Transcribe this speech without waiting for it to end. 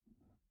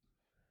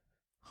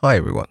Hi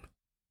everyone,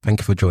 thank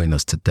you for joining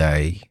us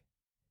today,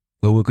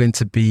 where we're going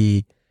to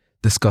be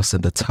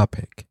discussing the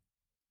topic,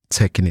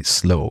 taking it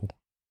slow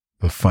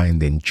and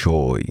finding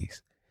joy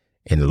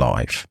in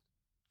life.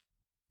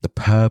 The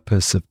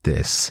purpose of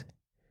this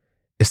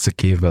is to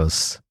give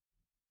us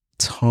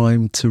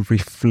time to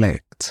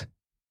reflect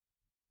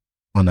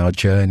on our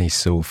journey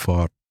so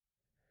far,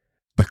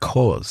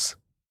 because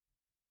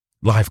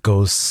life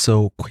goes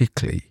so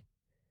quickly,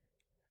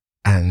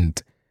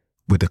 and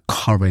with the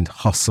current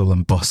hustle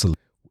and bustle,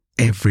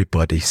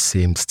 everybody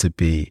seems to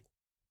be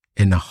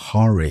in a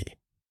hurry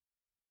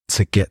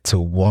to get to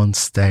one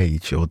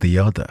stage or the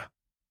other.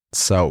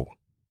 So,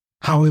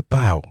 how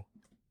about,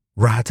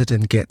 rather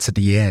than get to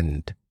the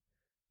end,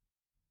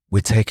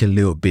 we take a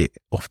little bit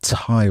of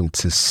time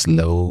to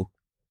slow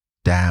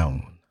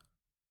down?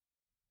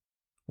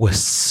 We're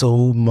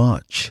so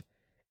much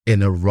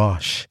in a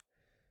rush,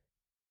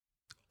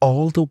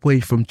 all the way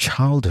from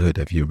childhood,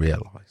 have you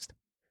realized?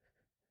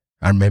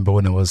 I remember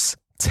when I was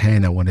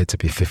 10, I wanted to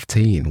be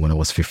 15. When I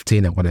was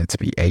 15, I wanted to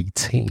be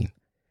 18.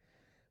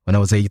 When I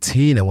was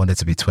 18, I wanted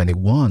to be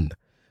 21.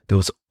 There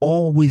was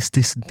always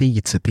this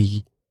need to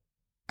be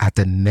at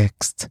the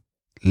next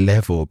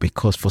level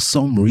because for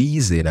some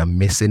reason I'm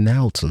missing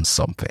out on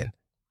something.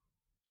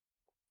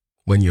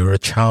 When you're a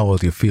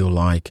child, you feel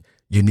like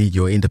you need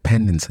your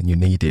independence and you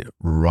need it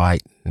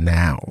right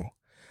now.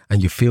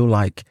 And you feel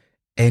like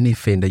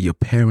anything that your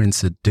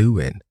parents are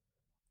doing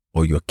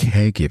or your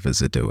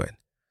caregivers are doing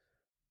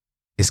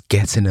is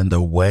getting in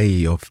the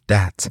way of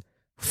that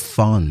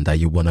fun that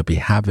you want to be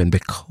having,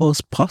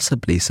 because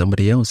possibly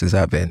somebody else is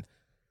having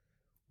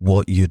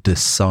what you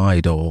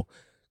decide or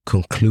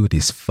conclude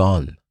is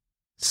fun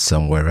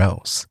somewhere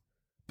else.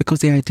 Because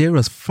the idea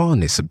of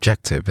fun is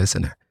subjective,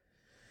 isn't it?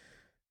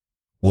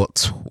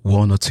 What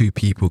one or two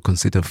people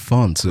consider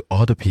fun to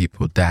other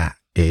people, that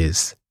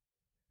is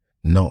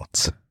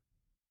not.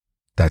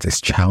 That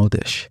is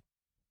childish.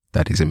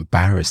 That is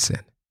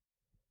embarrassing.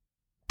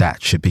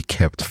 That should be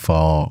kept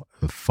far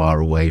and far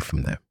away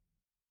from them.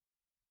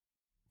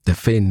 The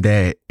thing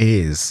there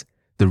is,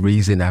 the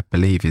reason I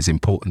believe it's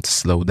important to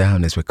slow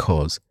down is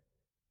because,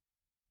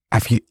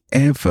 have you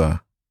ever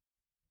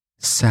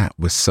sat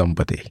with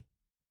somebody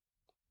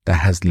that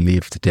has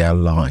lived their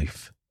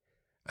life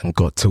and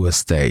got to a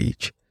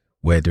stage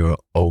where they're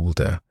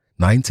older?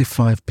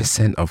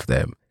 95% of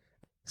them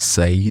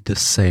say the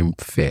same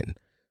thing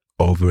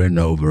over and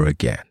over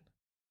again.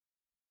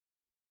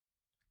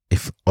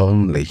 If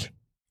only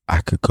I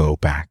could go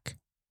back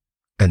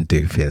and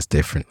do things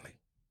differently.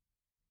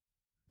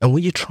 And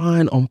when you try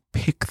and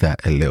unpick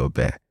that a little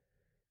bit,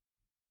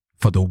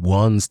 for the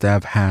ones that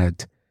have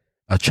had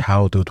a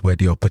childhood where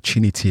the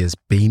opportunity has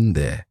been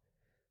there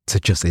to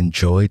just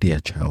enjoy their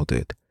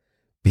childhood,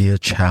 be a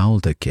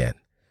child again,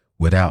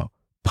 without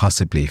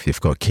possibly, if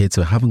you've got kids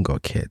or haven't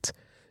got kids,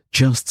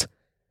 just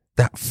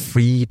that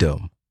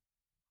freedom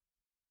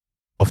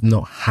of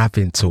not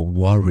having to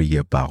worry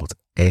about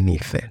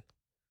anything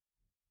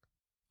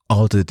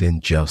other than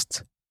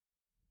just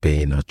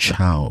being a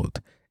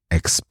child,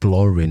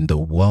 exploring the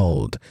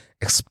world,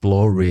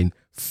 exploring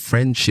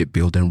friendship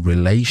building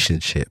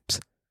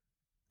relationships,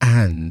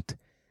 and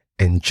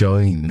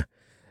enjoying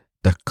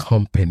the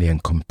company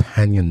and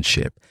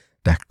companionship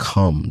that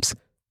comes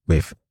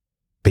with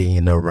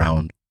being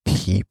around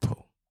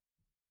people.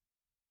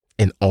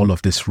 In all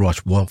of this rush,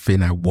 one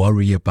thing I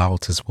worry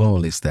about as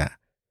well is that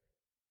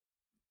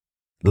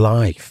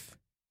life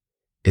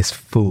is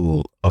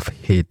full of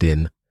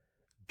hidden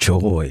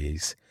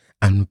joys,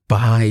 and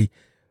by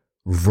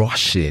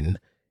rushing,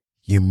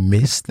 you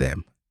miss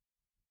them.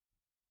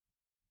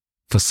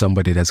 For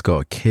somebody that's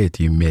got a kid,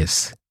 you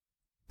miss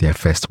their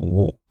first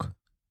walk,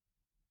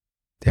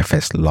 their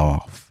first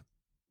laugh,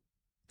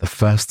 the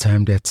first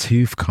time their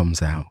tooth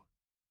comes out.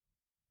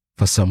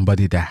 For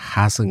somebody that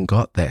hasn't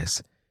got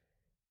this,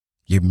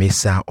 you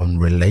miss out on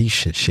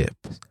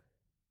relationships,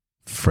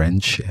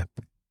 friendship,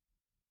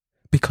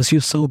 because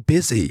you're so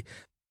busy.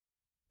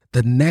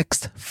 The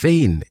next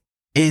thing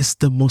is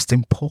the most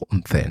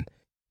important thing.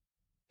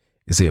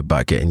 Is it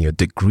about getting your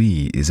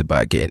degree? Is it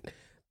about getting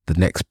the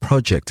next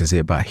project? Is it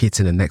about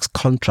hitting the next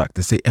contract?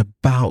 Is it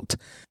about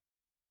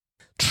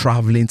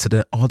traveling to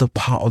the other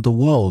part of the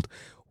world?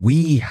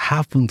 We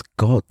haven't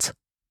got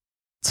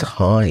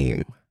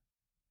time.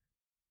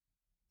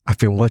 I've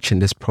been watching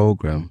this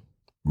program,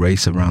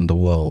 Race Around the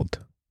World,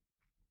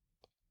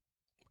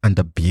 and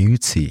the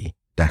beauty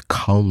that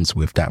comes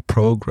with that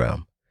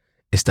program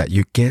is that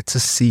you get to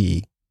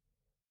see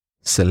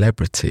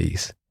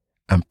celebrities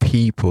and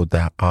people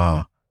that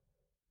are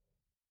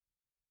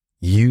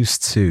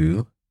used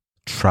to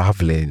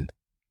traveling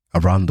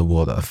around the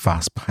world at a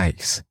fast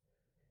pace.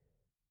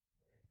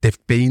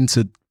 They've been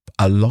to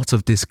a lot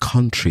of these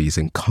countries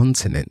and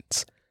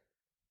continents,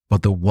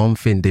 but the one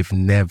thing they've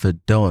never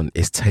done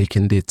is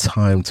taken the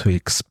time to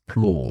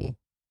explore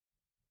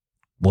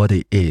what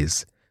it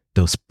is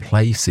those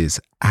places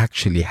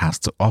actually has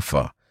to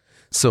offer.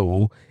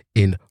 So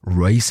in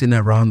racing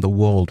around the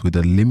world with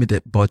a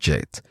limited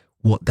budget,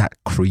 what that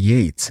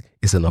creates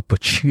is an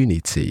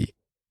opportunity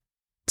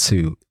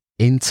to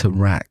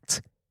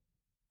interact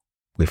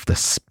with the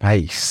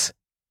space,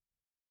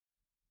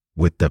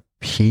 with the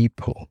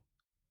people,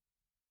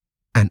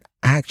 and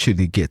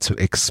actually get to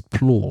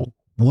explore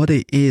what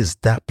it is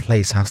that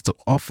place has to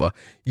offer.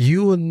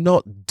 You are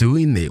not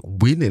doing it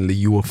willingly.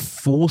 You are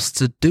forced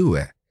to do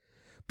it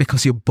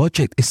because your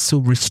budget is so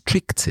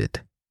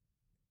restricted.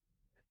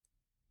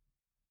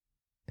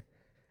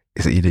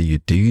 It's either you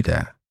do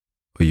that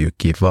or you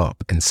give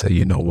up and say,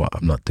 you know what,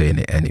 I'm not doing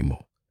it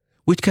anymore,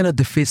 which kind of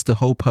defeats the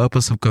whole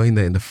purpose of going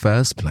there in the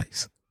first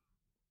place.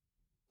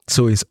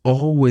 So it's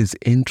always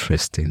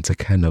interesting to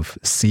kind of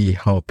see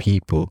how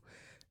people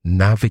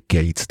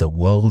navigate the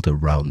world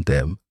around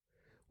them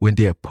when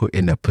they are put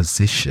in a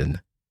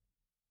position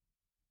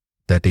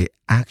that they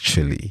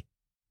actually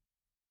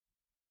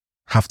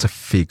have to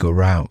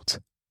figure out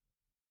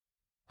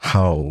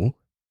how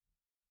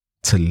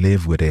to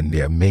live within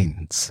their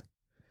means.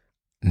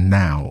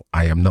 Now,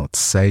 I am not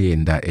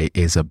saying that it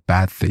is a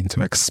bad thing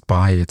to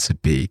aspire to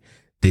be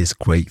these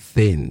great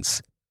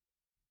things,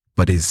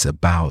 but it's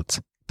about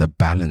the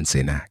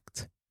balancing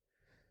act.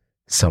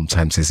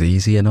 Sometimes it's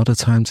easy and other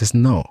times it's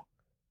not.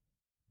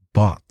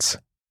 But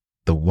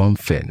the one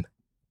thing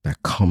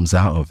that comes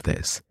out of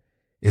this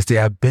is the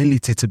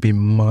ability to be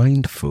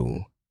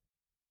mindful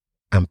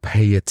and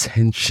pay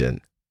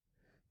attention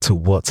to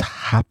what's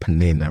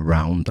happening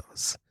around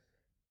us.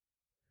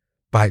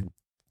 By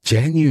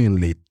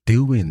genuinely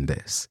doing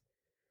this,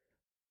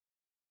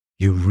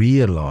 you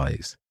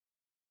realize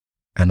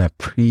and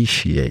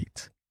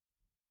appreciate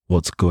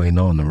what's going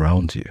on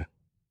around you.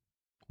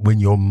 When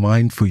you're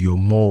mindful, you're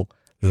more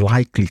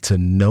likely to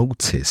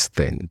notice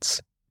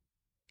things.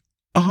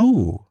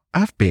 Oh,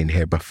 I've been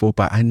here before,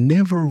 but I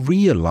never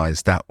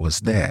realized that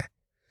was there.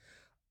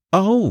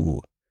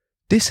 Oh,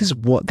 this is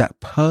what that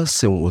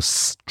person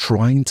was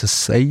trying to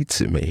say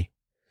to me.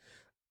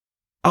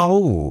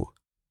 Oh,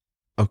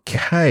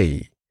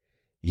 okay.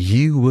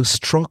 You were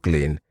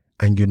struggling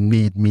and you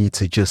need me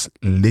to just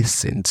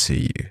listen to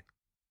you.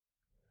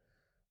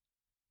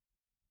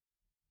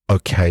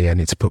 Okay, I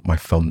need to put my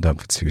phone down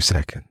for 2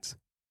 seconds.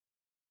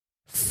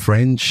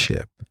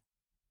 Friendship,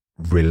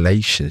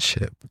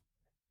 relationship,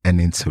 and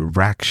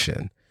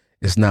interaction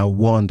is now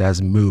one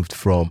that's moved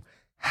from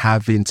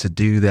having to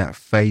do that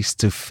face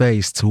to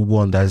face to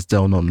one that's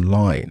done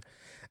online.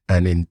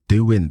 And in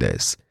doing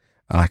this,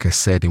 like I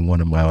said in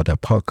one of my other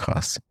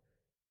podcasts,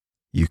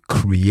 you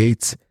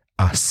create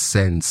a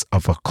sense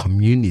of a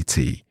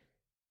community.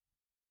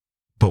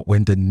 But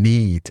when the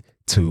need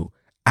to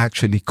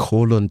actually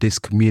call on this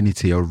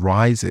community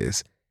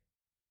arises,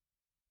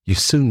 you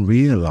soon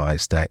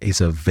realize that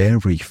it's a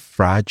very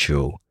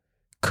fragile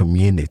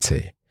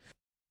community.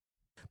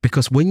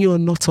 Because when you're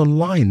not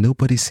online,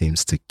 nobody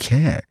seems to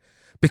care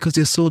because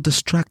you're so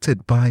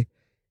distracted by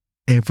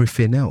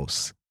everything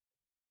else,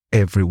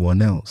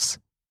 everyone else,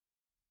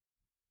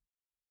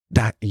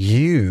 that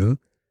you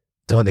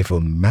don't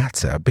even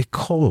matter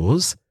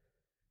because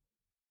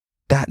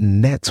that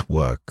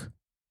network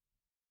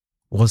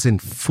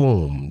wasn't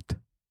formed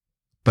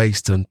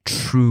based on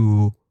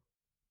true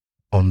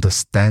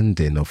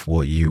understanding of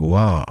what you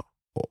are,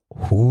 or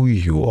who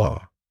you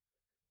are.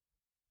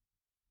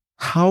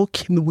 How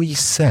can we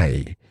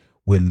say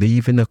we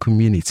live in a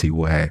community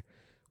where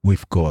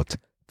we've got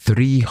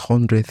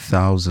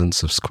 300,000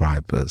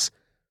 subscribers,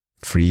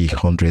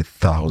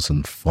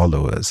 300,000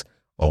 followers,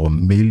 or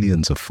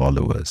millions of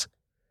followers,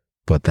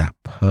 but that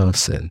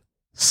person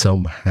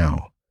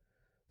somehow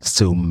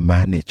still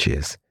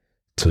manages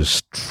to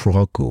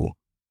struggle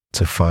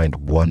to find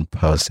one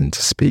person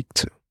to speak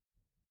to?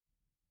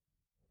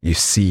 You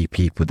see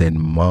people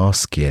then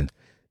masking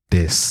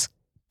this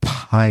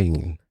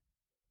pain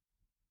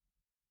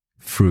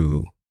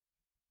through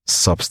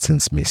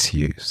substance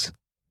misuse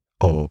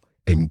or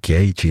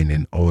engaging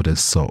in other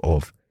sort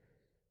of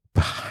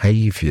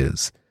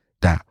behaviors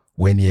that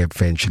when it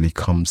eventually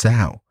comes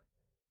out,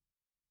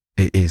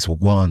 it is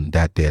one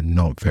that they're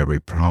not very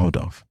proud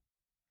of.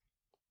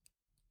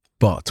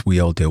 But we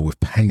all deal with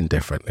pain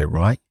differently,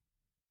 right?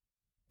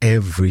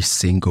 Every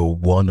single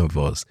one of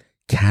us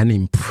can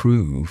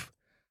improve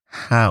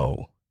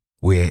how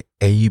we're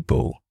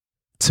able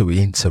to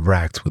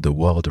interact with the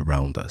world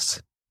around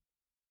us.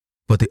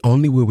 But the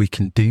only way we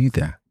can do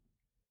that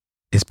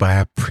is by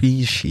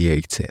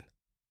appreciating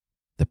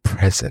the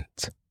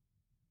present.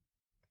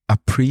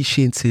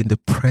 Appreciating the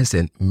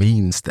present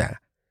means that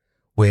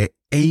we're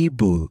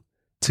able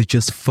to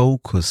just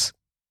focus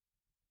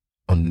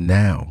on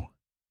now.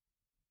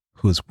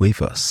 Who's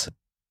with us?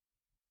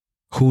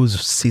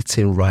 Who's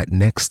sitting right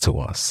next to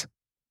us?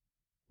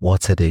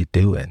 What are they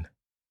doing?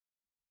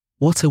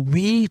 What are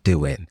we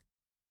doing?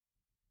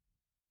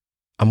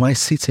 Am I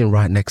sitting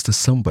right next to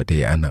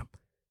somebody and I'm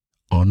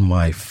on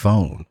my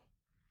phone?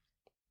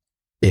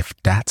 If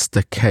that's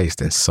the case,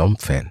 then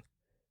something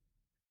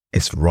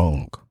is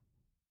wrong.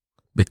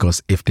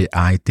 Because if the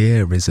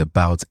idea is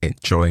about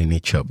enjoying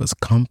each other's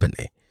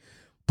company,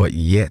 but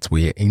yet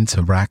we are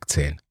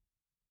interacting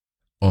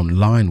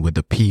online with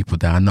the people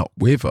that are not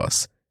with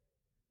us,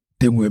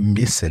 then we're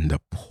missing the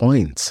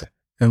point,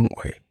 aren't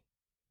we?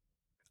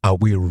 Are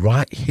we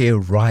right here,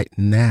 right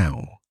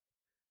now,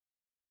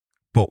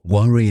 but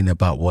worrying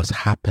about what's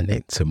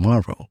happening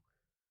tomorrow?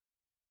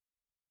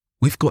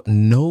 We've got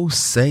no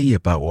say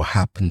about what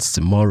happens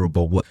tomorrow,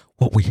 but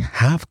what we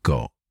have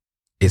got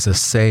is a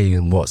say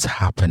in what's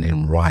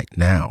happening right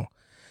now.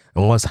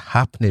 And what's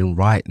happening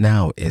right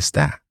now is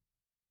that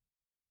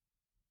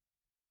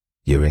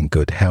you're in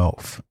good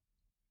health.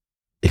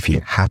 If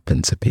you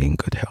happen to be in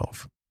good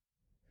health,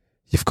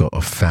 you've got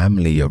a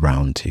family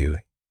around you.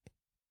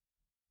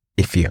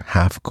 If you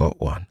have got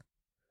one,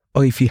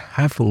 or if you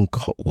haven't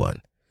got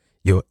one,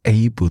 you're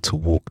able to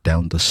walk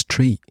down the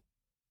street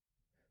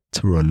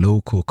to a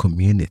local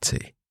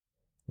community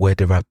where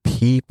there are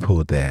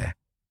people there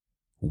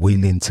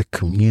willing to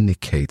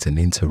communicate and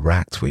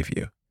interact with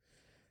you.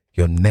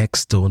 Your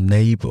next door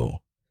neighbor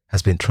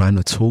has been trying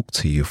to talk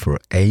to you for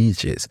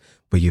ages,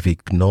 but you've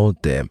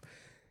ignored them.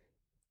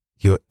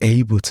 You're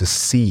able to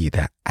see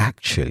that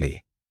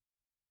actually,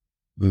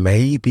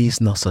 maybe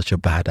it's not such a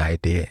bad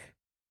idea.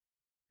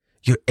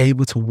 You're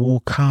able to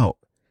walk out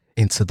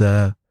into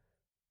the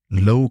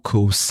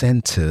local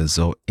centers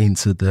or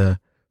into the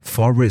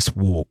forest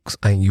walks,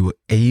 and you were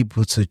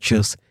able to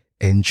just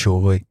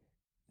enjoy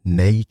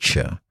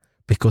nature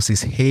because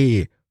it's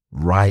here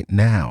right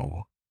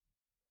now.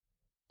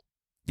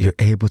 You're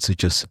able to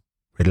just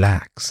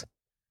relax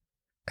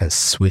and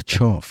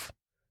switch off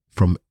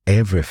from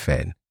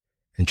everything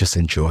and just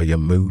enjoy your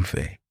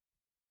movie.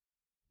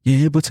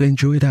 You're able to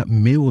enjoy that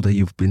meal that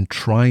you've been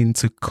trying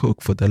to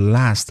cook for the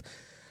last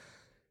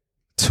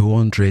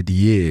 200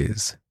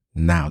 years.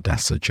 Now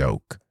that's a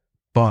joke.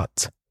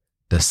 But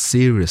the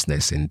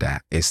seriousness in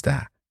that is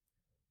that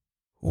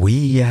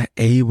we are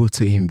able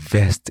to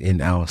invest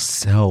in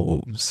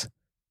ourselves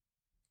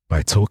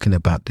by talking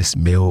about this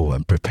meal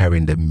and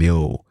preparing the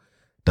meal.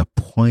 The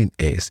point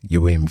is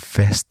you're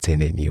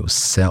investing in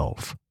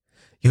yourself.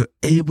 You're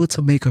able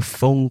to make a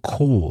phone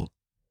call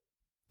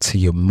to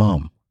your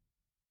mom,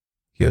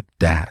 your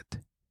dad,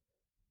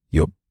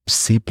 your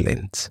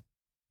siblings,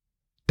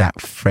 that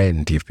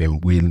friend you've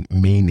been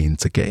meaning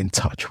to get in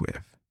touch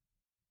with.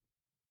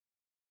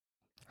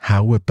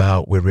 How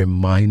about we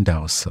remind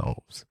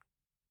ourselves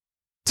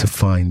to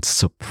find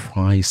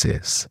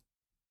surprises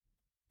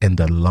in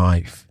the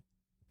life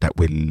that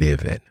we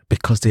live in,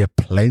 because there are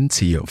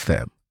plenty of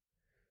them,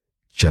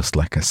 just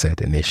like I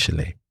said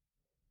initially.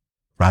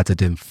 Rather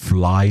than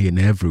flying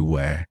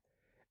everywhere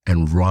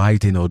and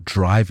riding or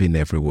driving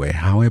everywhere,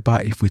 how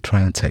about if we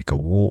try and take a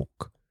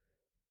walk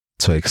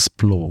to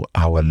explore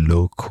our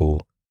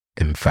local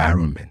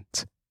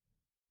environment?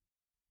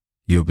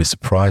 You'll be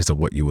surprised at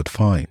what you would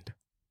find.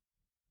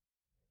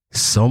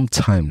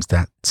 Sometimes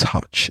that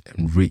touch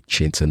and reach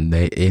into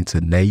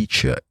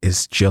nature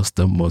is just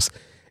the most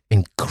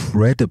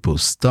incredible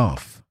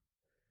stuff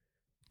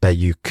that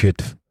you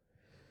could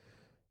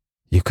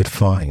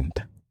find.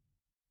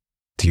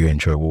 Do you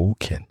enjoy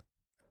walking?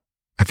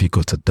 Have you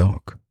got a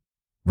dog?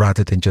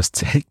 Rather than just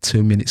take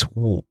 2 minutes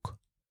walk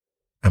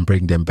and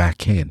bring them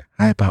back in,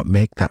 how about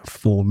make that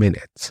 4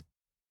 minutes?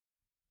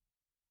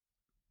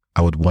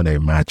 I would want to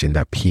imagine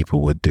that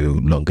people would do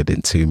longer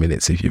than 2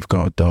 minutes if you've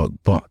got a dog,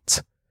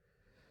 but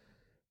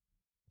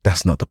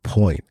that's not the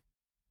point.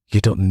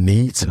 You don't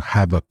need to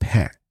have a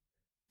pet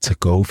to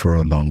go for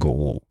a longer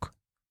walk,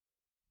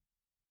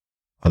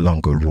 a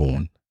longer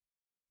run,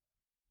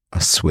 a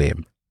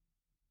swim,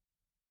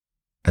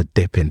 a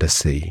dip in the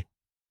sea.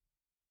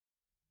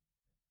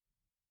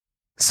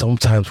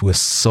 Sometimes we're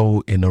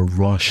so in a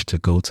rush to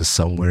go to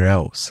somewhere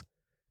else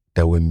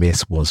that we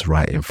miss what's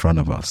right in front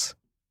of us.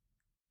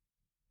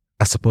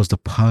 I suppose the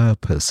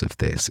purpose of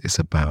this is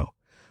about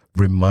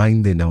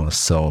reminding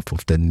ourselves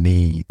of the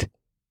need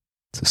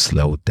to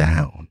slow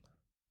down.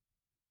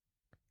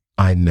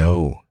 I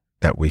know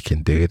that we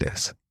can do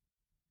this.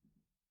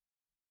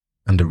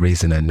 And the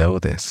reason I know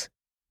this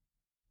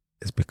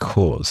is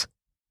because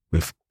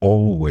we've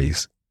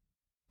always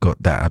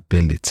got that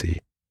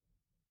ability,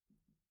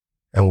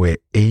 and we're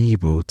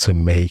able to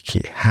make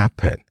it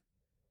happen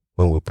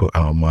when we put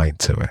our mind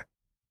to it.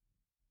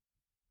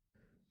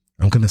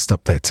 I'm going to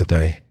stop there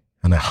today,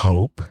 and I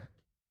hope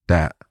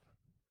that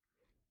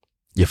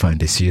you find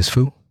this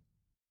useful.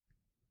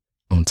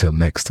 Until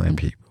next time,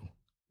 people,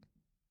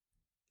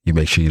 you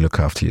make sure you look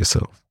after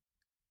yourself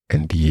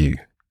and you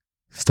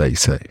stay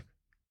safe.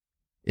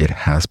 It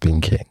has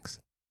been Kings.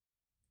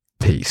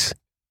 Peace.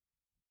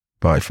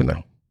 Bye for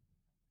now.